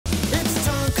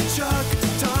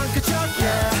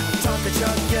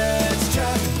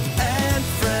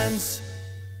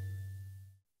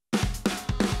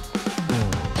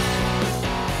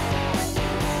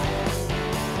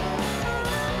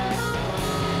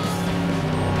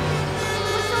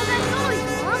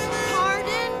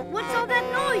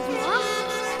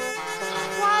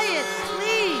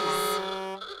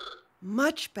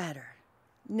Much better.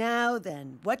 Now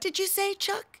then, what did you say,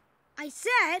 Chuck? I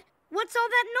said, what's all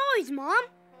that noise, Mom?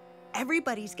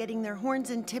 Everybody's getting their horns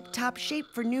in tip-top shape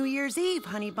for New Year's Eve,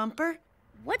 Honey Bumper.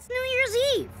 What's New Year's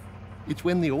Eve? It's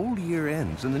when the old year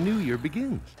ends and the new year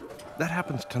begins. That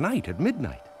happens tonight at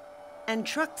midnight. And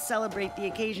trucks celebrate the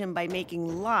occasion by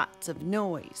making lots of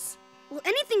noise. Will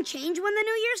anything change when the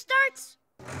new year starts?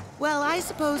 Well, I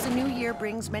suppose a new year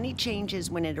brings many changes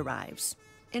when it arrives.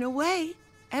 In a way,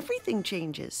 everything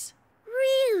changes.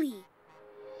 Really?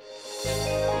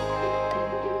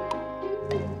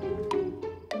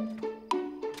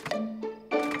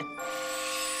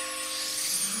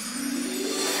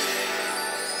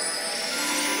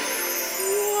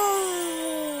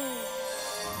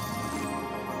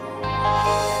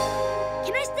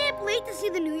 Can I stay up late to see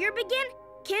the new year begin?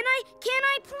 Can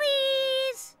I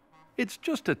please? It's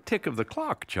just a tick of the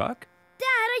clock, Chuck. Dad,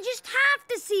 I just have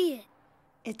to see it.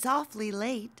 It's awfully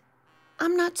late.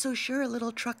 I'm not so sure a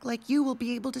little truck like you will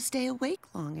be able to stay awake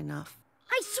long enough.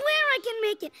 I swear I can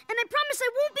make it, and I promise I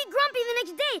won't be grumpy the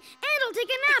next day, and I'll take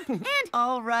a nap, and...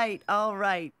 All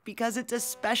right, because it's a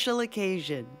special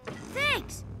occasion.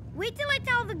 Thanks. Wait till I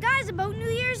tell the guys about New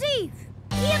Year's Eve.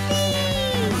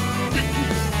 Yippee!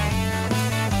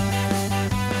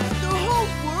 The whole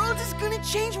world is gonna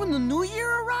change when the new year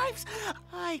arrives?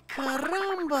 Ay,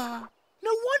 caramba. No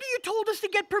wonder you told us to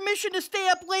get permission to stay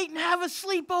up late and have a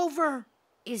sleepover.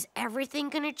 Is everything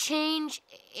gonna change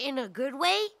in a good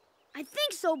way? I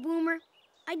think so, Boomer.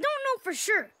 I don't know for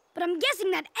sure, but I'm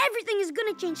guessing that everything is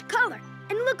gonna change color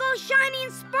and look all shiny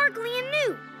and sparkly and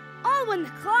new. All when the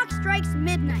clock strikes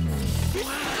midnight. This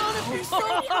is gonna be so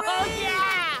great!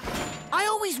 Yeah! I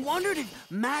always wondered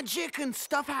if magic and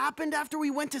stuff happened after we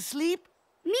went to sleep.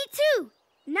 Me too.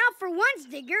 Now for once,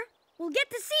 Digger, we'll get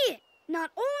to see it.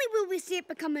 Not only will we see it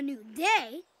become a new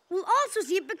day, we'll also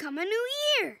see it become a new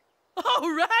year.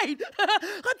 All right.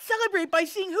 Let's celebrate by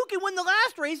seeing who can win the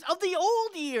last race of the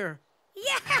old year.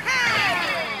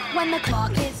 Yeah! When the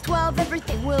clock hits 12,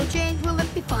 everything will change. Will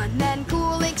it be fun and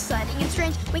cool, exciting and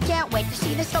strange? We can't wait to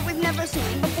see the stuff we've never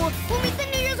seen before. We'll meet the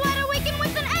New Year's wide awakened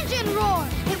with an engine roar.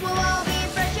 It will all be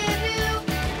fresh and new.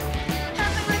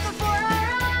 Have the roof before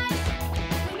our eyes.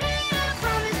 We made a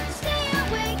promise to stay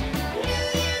awake. New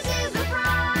Year's is the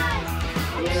prize.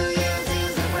 New Year's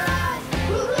is the prize.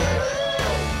 Woo-hoo-hoo.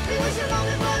 We wish the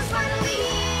moment was finally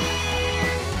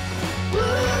here.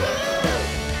 Woo-hoo-hoo.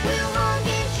 We'll honk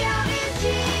and shout and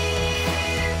cheer.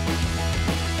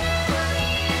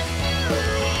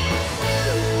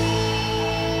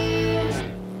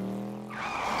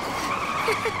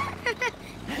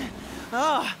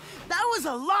 Oh, that was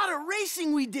a lot of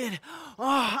racing we did.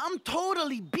 Oh, I'm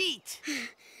totally beat.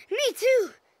 Me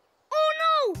too. Oh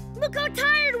no! Look how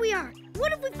tired we are.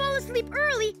 What if we fall asleep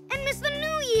early and miss the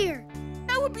new year?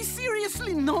 That would be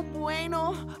seriously no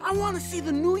bueno. I want to see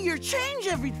the new year change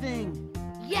everything.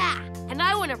 Yeah, and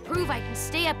I want to prove I can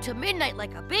stay up till midnight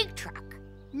like a big truck.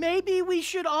 Maybe we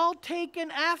should all take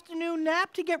an afternoon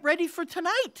nap to get ready for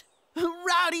tonight.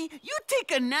 Rowdy, you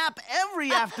take a nap every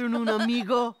afternoon,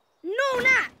 amigo. No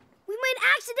nap. We might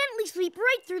accidentally sleep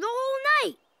right through the whole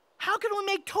night. How can we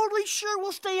make totally sure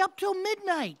we'll stay up till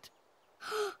midnight?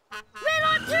 Red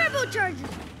Hot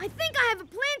Turbochargers! I think I have a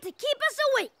plan to keep us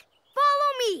awake.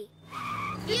 Follow me.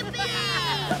 Yippee!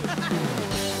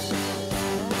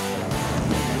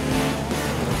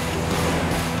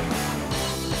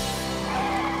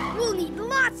 We'll need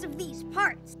lots of these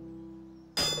parts.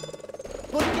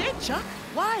 Okay, Chuck.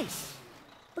 Why?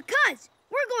 Because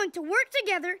we're going to work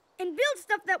together and build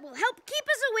stuff that will help keep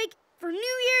us awake for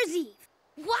New Year's Eve.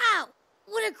 Wow,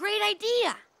 what a great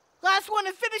idea. Last one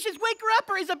to finish his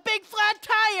waker-upper is a big flat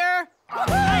tire.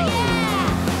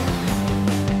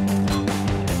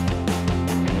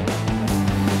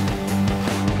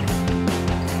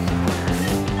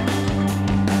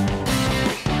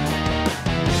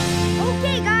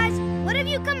 Okay, guys, what have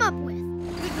you come up with?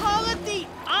 We call it the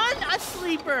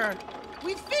On-a-Sleeper.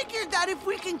 We figured that if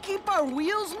we can keep our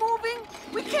wheels moving,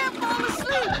 we can't fall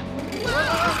asleep.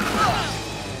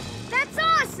 That's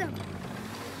awesome.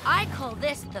 I call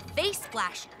this the face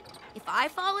splasher. If I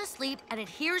fall asleep and it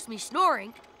hears me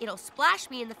snoring, it'll splash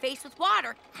me in the face with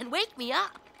water and wake me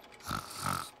up.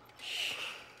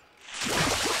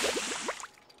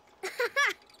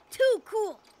 Too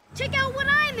cool. Check out what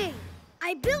I made.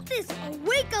 I built this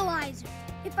Awakalizer.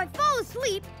 If I fall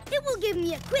asleep, it will give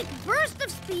me a quick burst of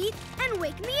speed and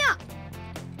wake me up.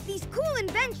 These cool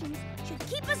inventions should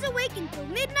keep us awake until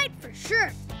midnight for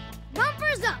sure.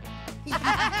 Bumpers up.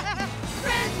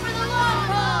 Friends for the long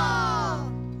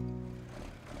haul!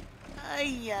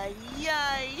 Ay, ay,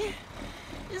 ay.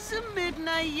 Is it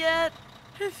midnight yet?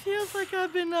 It feels like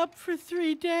I've been up for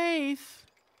 3 days.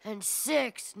 And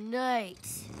 6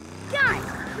 nights. Guys,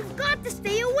 we've got to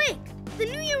stay awake. The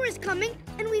new year is coming,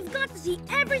 and we've got to see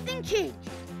everything change.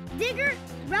 Digger,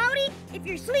 Rowdy, if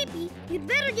you're sleepy, you'd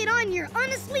better get on your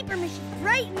un-sleeper machine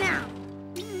right now.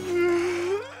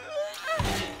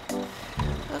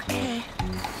 Okay.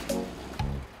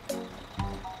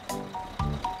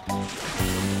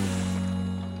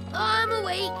 I'm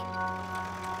awake.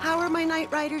 How are my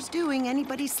night riders doing?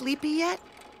 Anybody sleepy yet?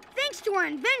 Thanks to our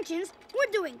inventions,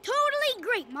 we're doing totally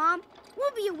great, Mom.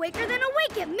 We'll be awaker than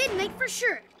awake at midnight for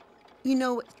sure. You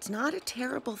know, it's not a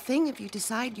terrible thing if you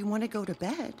decide you want to go to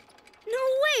bed. No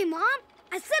way, Mom.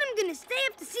 I said I'm gonna stay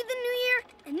up to see the new year,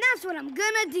 and that's what I'm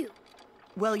gonna do.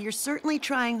 Well, you're certainly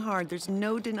trying hard. There's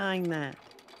no denying that.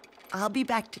 I'll be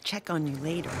back to check on you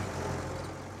later.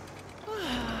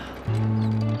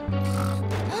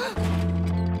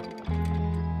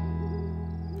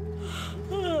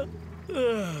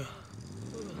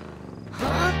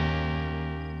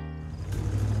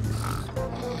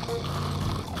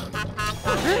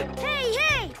 Hey,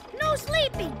 hey! No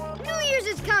sleeping! New Year's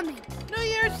is coming! New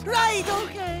Year's. Right,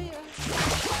 okay.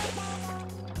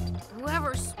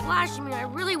 Whoever's splashing me, I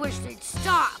really wish they'd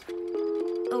stop.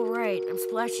 Oh, right, I'm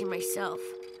splashing myself.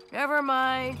 Never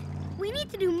mind. We need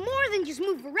to do more than just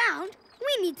move around.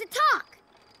 We need to talk.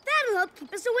 That'll help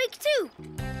keep us awake, too.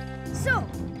 So,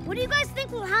 what do you guys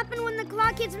think will happen when the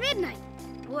clock hits midnight?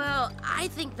 Well, I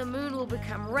think the moon will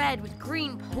become red with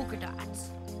green polka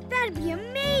dots. That'd be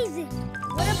amazing.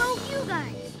 What about you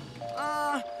guys?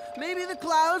 Maybe the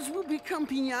clouds will become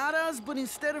piñatas, but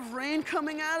instead of rain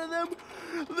coming out of them,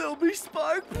 there'll be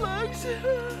spark plugs.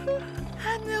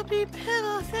 And there'll be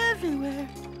pillows everywhere.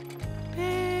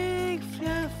 Big,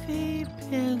 fluffy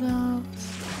pillows.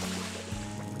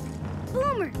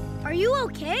 Boomer, are you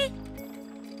okay?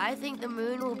 I think the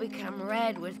moon will become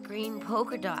red with green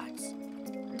polka dots.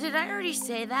 Did I already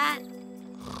say that?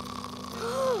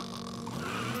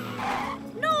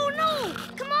 No, no!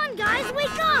 Come on, guys,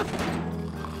 wake up!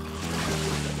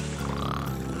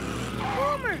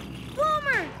 Boomer!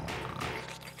 Boomer!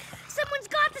 Someone's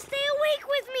got to stay awake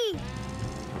with me!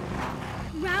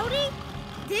 Rowdy?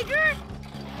 Digger?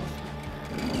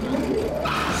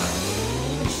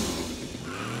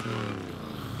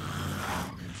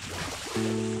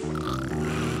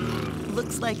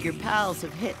 Looks like your pals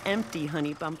have hit empty,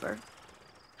 Honey Bumper.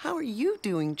 How are you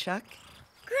doing, Chuck?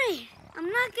 Great. I'm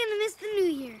not gonna miss the new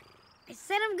year. I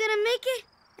said I'm gonna make it,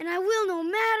 and I will no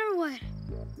matter what.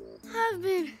 I've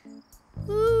been,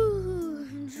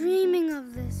 dreaming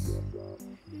of this.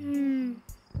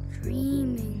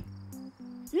 Dreaming.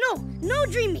 No, no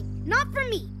dreaming. Not for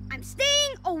me. I'm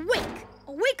staying awake.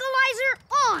 Awakalizer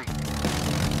on.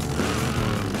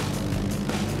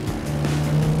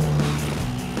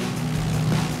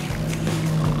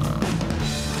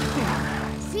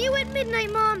 See you at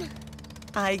midnight, Mom.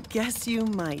 I guess you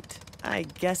might. I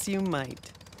guess you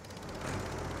might.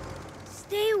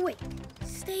 Stay awake.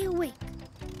 Stay awake.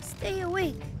 Stay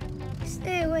awake.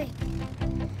 Stay awake.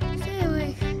 Stay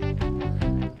awake.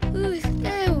 Ooh,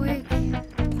 stay awake.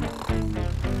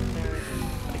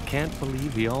 I can't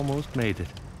believe he almost made it.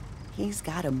 He's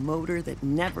got a motor that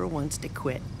never wants to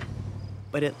quit.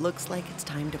 But it looks like it's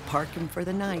time to park him for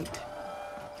the night.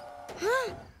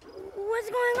 Huh? What's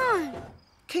going on?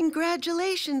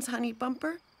 Congratulations, Honey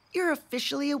Bumper. You're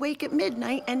officially awake at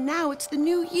midnight, and now it's the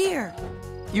new year.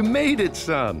 You made it,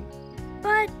 son.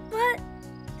 But, the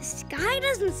sky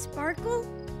doesn't sparkle.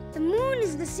 The moon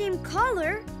is the same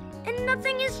color, and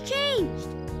nothing has changed.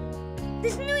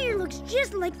 This new year looks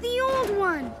just like the old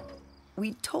one.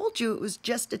 We told you it was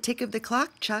just a tick of the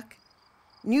clock, Chuck.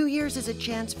 New Year's is a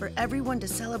chance for everyone to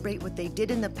celebrate what they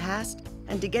did in the past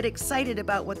and to get excited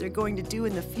about what they're going to do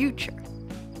in the future.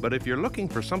 But if you're looking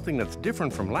for something that's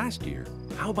different from last year,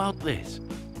 how about this?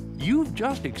 You've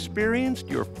just experienced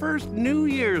your first New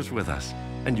Year's with us,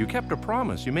 and you kept a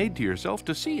promise you made to yourself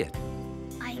to see it.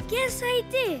 I guess I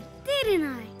did, didn't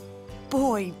I?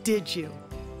 Boy, did you.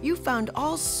 You found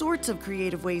all sorts of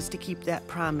creative ways to keep that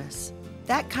promise.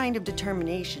 That kind of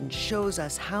determination shows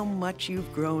us how much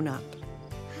you've grown up.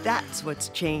 That's what's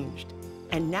changed.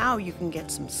 And now you can get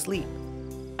some sleep.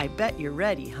 I bet you're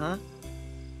ready, huh?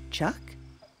 Chuck?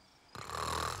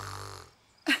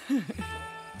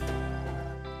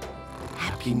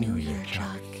 Happy New Year,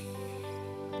 Chuck.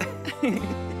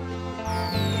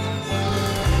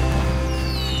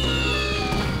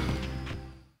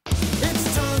 It's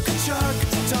Tonka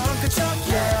Chuck,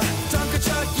 yeah. Tonka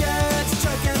Chuck, yeah. It's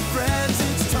Chuck and friends.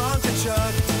 It's Tonka Chuck,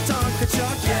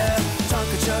 yeah.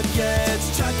 Tonka Chuck, yeah. It's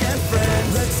Chuck and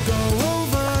friends. Let's go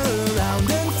over,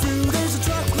 around and through. There's a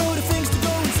truckload of things to go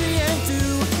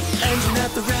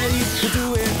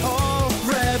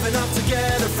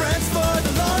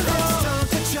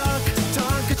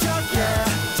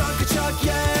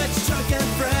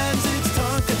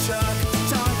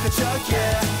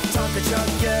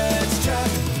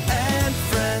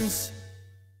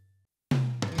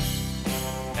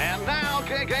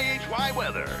KKHY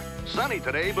weather. Sunny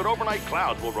today, but overnight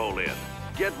clouds will roll in.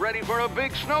 Get ready for a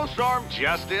big snowstorm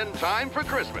just in time for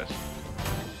Christmas.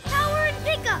 Power and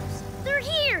pickups! They're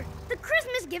here! The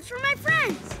Christmas gifts for my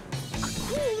friends! A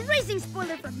cool racing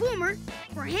spoiler for Boomer.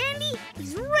 For Handy,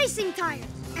 these racing tires.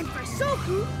 And for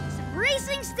Soku, some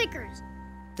racing stickers.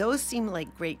 Those seem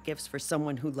like great gifts for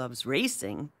someone who loves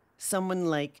racing. Someone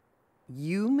like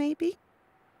you, maybe?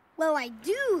 Well, I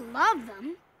do love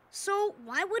them. So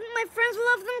why wouldn't my friends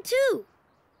love them too?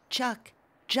 Chuck,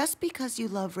 just because you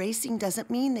love racing doesn't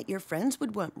mean that your friends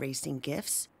would want racing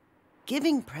gifts.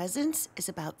 Giving presents is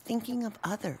about thinking of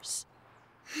others.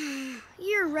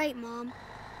 You're right, Mom.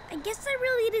 I guess I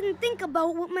really didn't think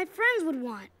about what my friends would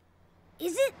want.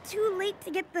 Is it too late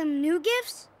to get them new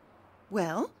gifts?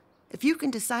 Well, if you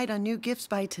can decide on new gifts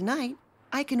by tonight,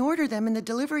 I can order them and the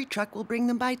delivery truck will bring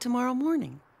them by tomorrow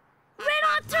morning.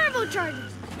 Red-hot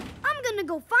turbochargers! I'm gonna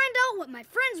go find out what my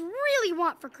friends really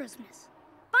want for Christmas.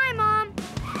 Bye, Mom.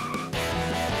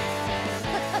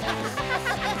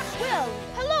 Well,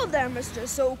 hello there, Mr.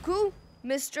 Soku.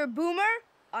 Mr. Boomer,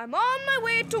 I'm on my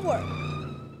way to work.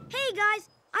 Hey, guys,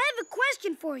 I have a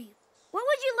question for you. What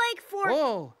would you like for...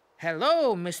 Oh,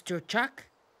 hello, Mr. Chuck.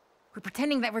 We're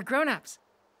pretending that we're grown-ups.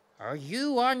 Are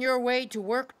you on your way to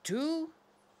work, too?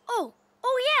 Oh,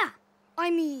 yeah.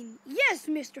 I mean, yes,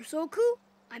 Mr. Soku.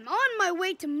 I'm on my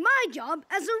way to my job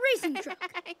as a racing truck.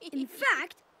 In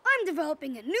fact, I'm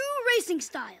developing a new racing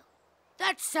style.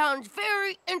 That sounds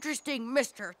very interesting,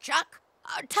 Mr. Chuck.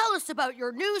 Tell us about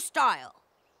your new style.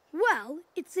 Well,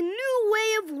 it's a new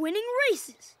way of winning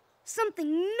races.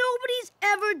 Something nobody's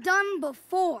ever done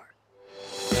before.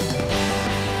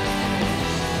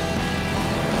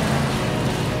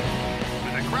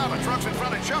 In a crowd of trucks in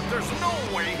front of Chuck, there's no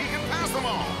way he can pass them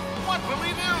all. What will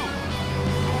he do?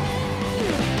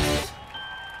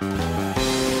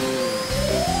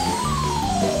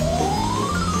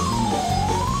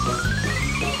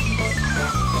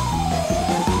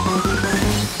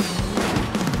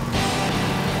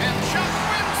 And Chuck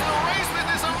wins the race with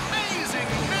his amazing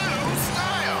new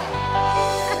style.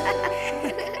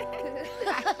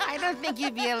 I don't think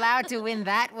you'd be allowed to win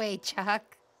that way,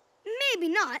 Chuck. Maybe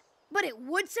not, but it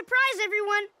would surprise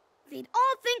everyone. They'd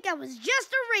all think I was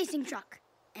just a racing truck.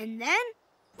 And then,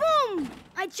 boom!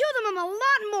 I'd show them I'm a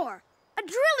lot more. A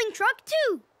drilling truck,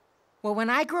 too. Well, when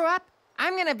I grow up,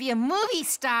 I'm gonna be a movie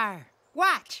star.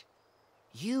 Watch.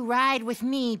 You ride with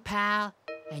me, pal,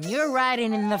 and you're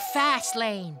riding in the fast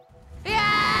lane.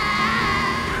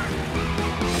 Yeah!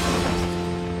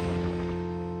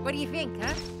 What do you think,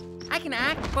 huh? I can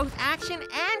act both action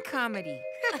and comedy.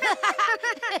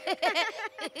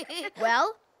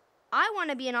 Well, I want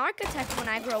to be an architect when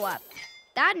I grow up.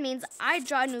 That means I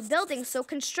draw new buildings so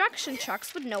construction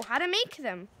trucks would know how to make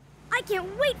them. I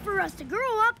can't wait for us to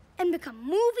grow up and become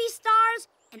movie stars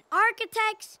and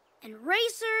architects and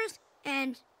racers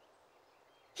and...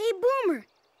 Hey, Boomer,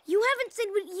 you haven't said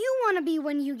what you want to be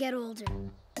when you get older.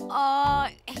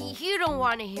 You don't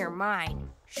want to hear mine.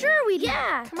 Sure we do.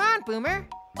 Yeah. Come on, Boomer.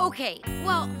 Okay,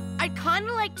 well, I'd kind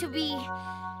of like to be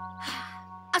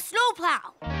a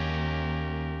snowplow.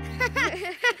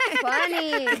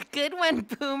 Funny. Good one,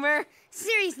 Boomer.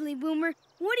 Seriously, Boomer,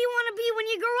 what do you want to be when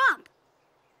you grow up?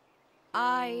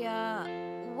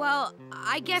 Well,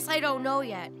 I guess I don't know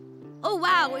yet. Oh,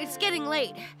 wow, it's getting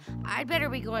late. I'd better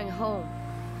be going home.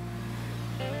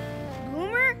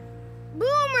 Boomer?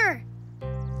 Boomer!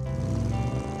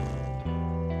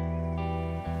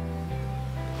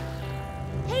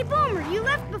 Hey, Boomer, you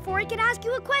left before I could ask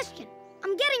you a question.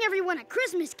 I'm getting everyone a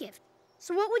Christmas gift.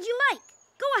 So what would you like?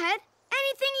 Go ahead.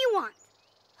 Anything you want.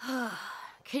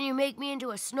 Can you make me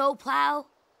into a snowplow?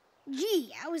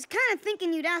 Gee, I was kind of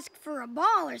thinking you'd ask for a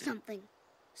ball or something.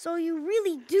 So you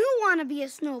really do want to be a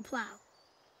snowplow?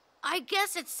 I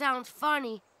guess it sounds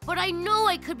funny, but I know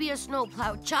I could be a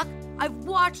snowplow, Chuck. I've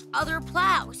watched other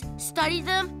plows, studied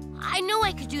them. I know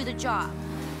I could do the job.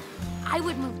 I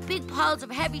would move big piles of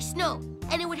heavy snow,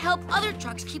 and it would help other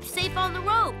trucks keep safe on the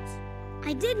roads.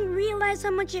 I didn't realize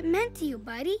how much it meant to you,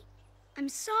 buddy. I'm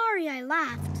sorry I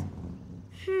laughed.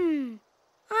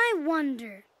 I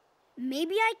wonder.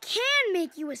 Maybe I can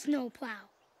make you a snowplow.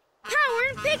 Power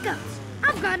and pickups.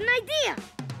 I've got an idea.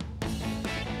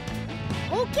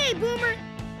 Okay, Boomer.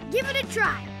 Give it a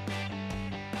try.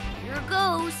 Here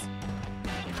goes.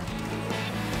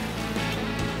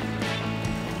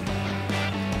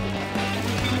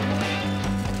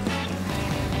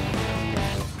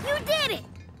 You did it!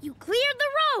 You cleared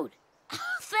the road.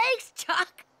 Thanks,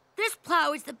 Chuck. This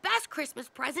plow is the best Christmas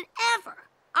present ever.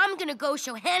 I'm gonna go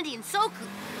show Handy and Soku.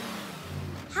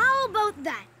 How about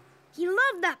that? He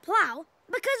loved that plow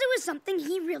because it was something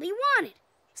he really wanted.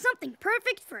 Something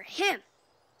perfect for him.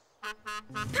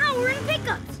 Power and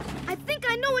pickups. I think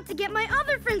I know what to get my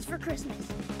other friends for Christmas.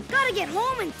 Gotta get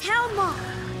home and tell Mom.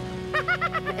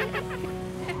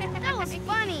 That was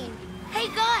funny. Hey,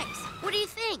 guys, what do you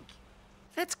think?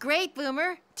 That's great,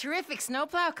 Boomer. Terrific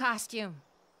snowplow costume.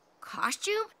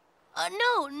 Costume?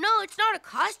 No, it's not a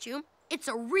costume. It's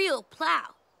a real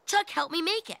plow. Chuck helped me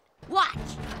make it. Watch.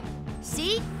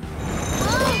 See?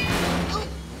 Oh!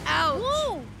 Ouch.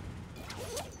 Whoa!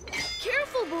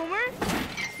 Careful, Boomer.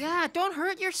 Yeah, don't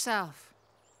hurt yourself.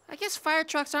 I guess fire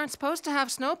trucks aren't supposed to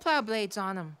have snowplow blades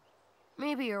on them.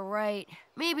 Maybe you're right.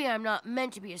 Maybe I'm not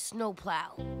meant to be a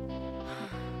snowplow.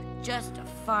 Just a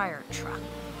fire truck.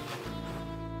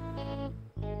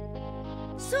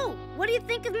 So, what do you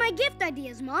think of my gift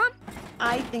ideas, Mom?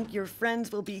 I think your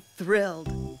friends will be thrilled.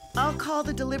 I'll call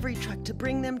the delivery truck to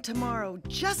bring them tomorrow,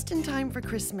 just in time for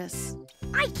Christmas.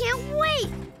 I can't wait!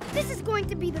 This is going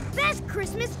to be the best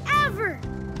Christmas ever!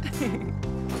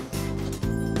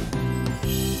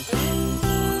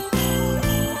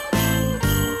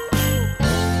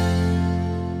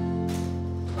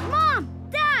 Mom!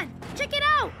 Dad! Check it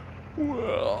out!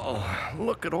 Well,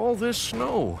 look at all this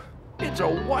snow. It's a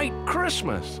white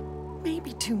Christmas.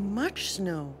 Maybe too much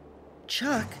snow.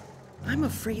 Chuck, I'm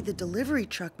afraid the delivery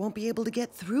truck won't be able to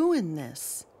get through in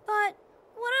this. But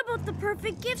what about the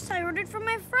perfect gifts I ordered from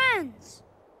my friends?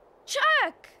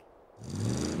 Chuck!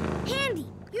 Handy,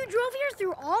 you drove here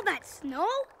through all that snow?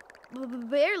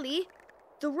 Barely.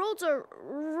 The roads are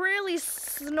really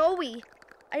snowy.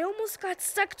 I almost got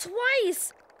stuck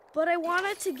twice, but I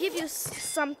wanted to give you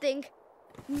something.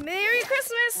 Merry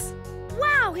Christmas!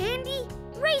 Wow, Handy!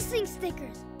 Racing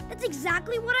stickers! That's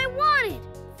exactly what I wanted!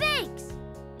 Thanks!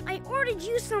 I ordered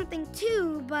you something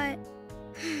too, but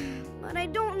I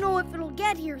don't know if it'll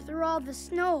get here through all the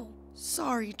snow.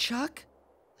 Sorry, Chuck.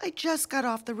 I just got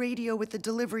off the radio with the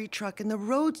delivery truck and the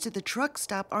roads to the truck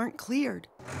stop aren't cleared.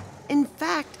 In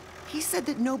fact, he said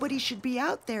that nobody should be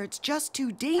out there. It's just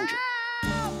too dangerous.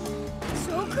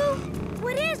 Soku?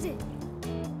 What is it?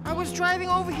 I was driving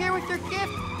over here with your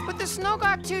gift, but the snow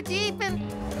got too deep and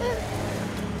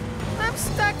I'm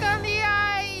stuck on the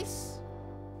ice.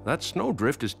 That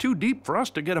snowdrift is too deep for us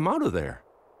to get him out of there.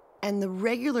 And the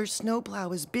regular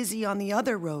snowplow is busy on the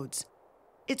other roads.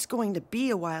 It's going to be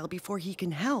a while before he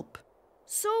can help.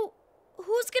 So,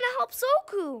 who's gonna help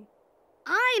Soku?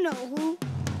 I know who.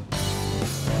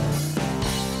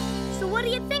 So what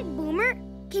do you think, Boomer?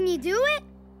 Can you do it?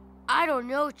 I don't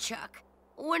know, Chuck.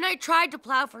 When I tried to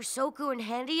plow for Soku and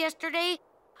Handy yesterday,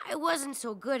 I wasn't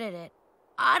so good at it.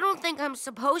 I don't think I'm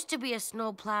supposed to be a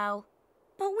snowplow.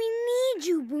 But we need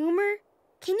you, Boomer.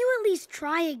 Can you at least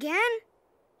try again?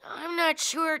 I'm not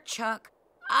sure, Chuck.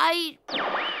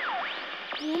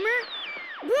 Boomer?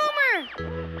 Boomer!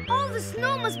 All the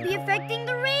snow must be affecting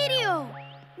the radio.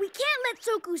 We can't let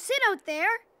Soku sit out there.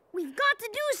 We've got to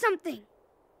do something.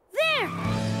 There!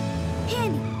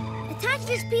 Handy, attach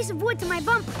this piece of wood to my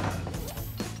bumper.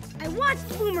 I watched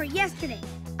Boomer yesterday.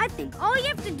 I think all you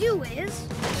have to do is...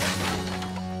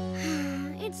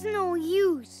 It's no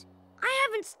use. I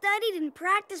haven't studied and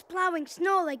practiced plowing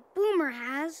snow like Boomer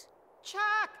has.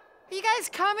 Chuck, are you guys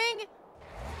coming?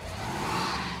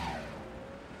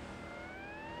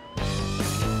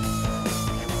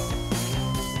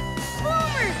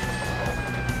 Boomer!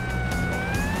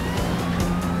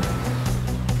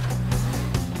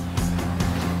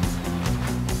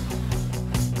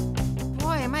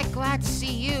 Boy, am I glad to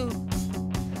see you.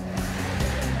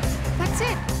 That's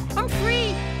it. I'm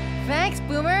free. Thanks,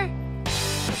 Boomer.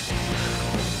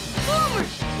 Boomer,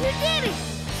 you did it!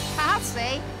 I'll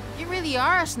say, you really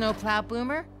are a snowplow,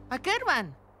 Boomer. A good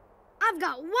one. I've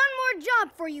got one more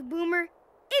job for you, Boomer,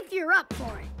 if you're up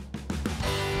for it.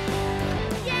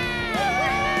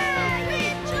 Yeah!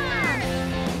 Good job!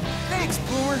 Thanks,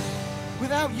 Boomer.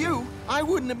 Without you, I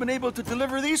wouldn't have been able to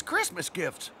deliver these Christmas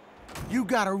gifts. You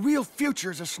got a real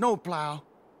future as a snowplow.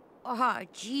 Oh,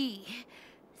 gee.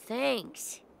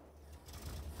 Thanks.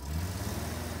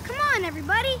 Come on,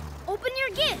 everybody. Open your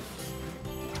gift.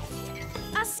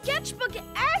 A sketchbook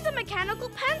and a mechanical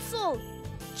pencil.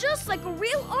 Just like a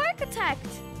real architect.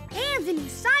 And a new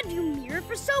side view mirror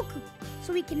for Soku,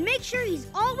 so he can make sure he's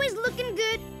always looking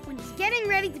good when he's getting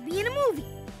ready to be in a movie.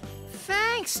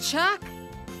 Thanks, Chuck.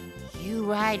 You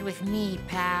ride with me,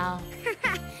 pal.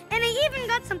 And I even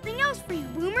got something else for you,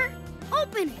 Boomer.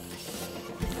 Open it.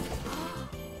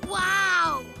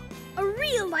 Wow! A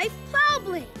real-life plow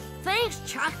blade. Thanks,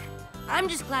 Chuck. I'm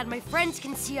just glad my friends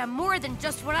can see I'm more than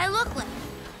just what I look like.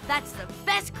 That's the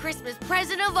best Christmas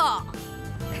present of all.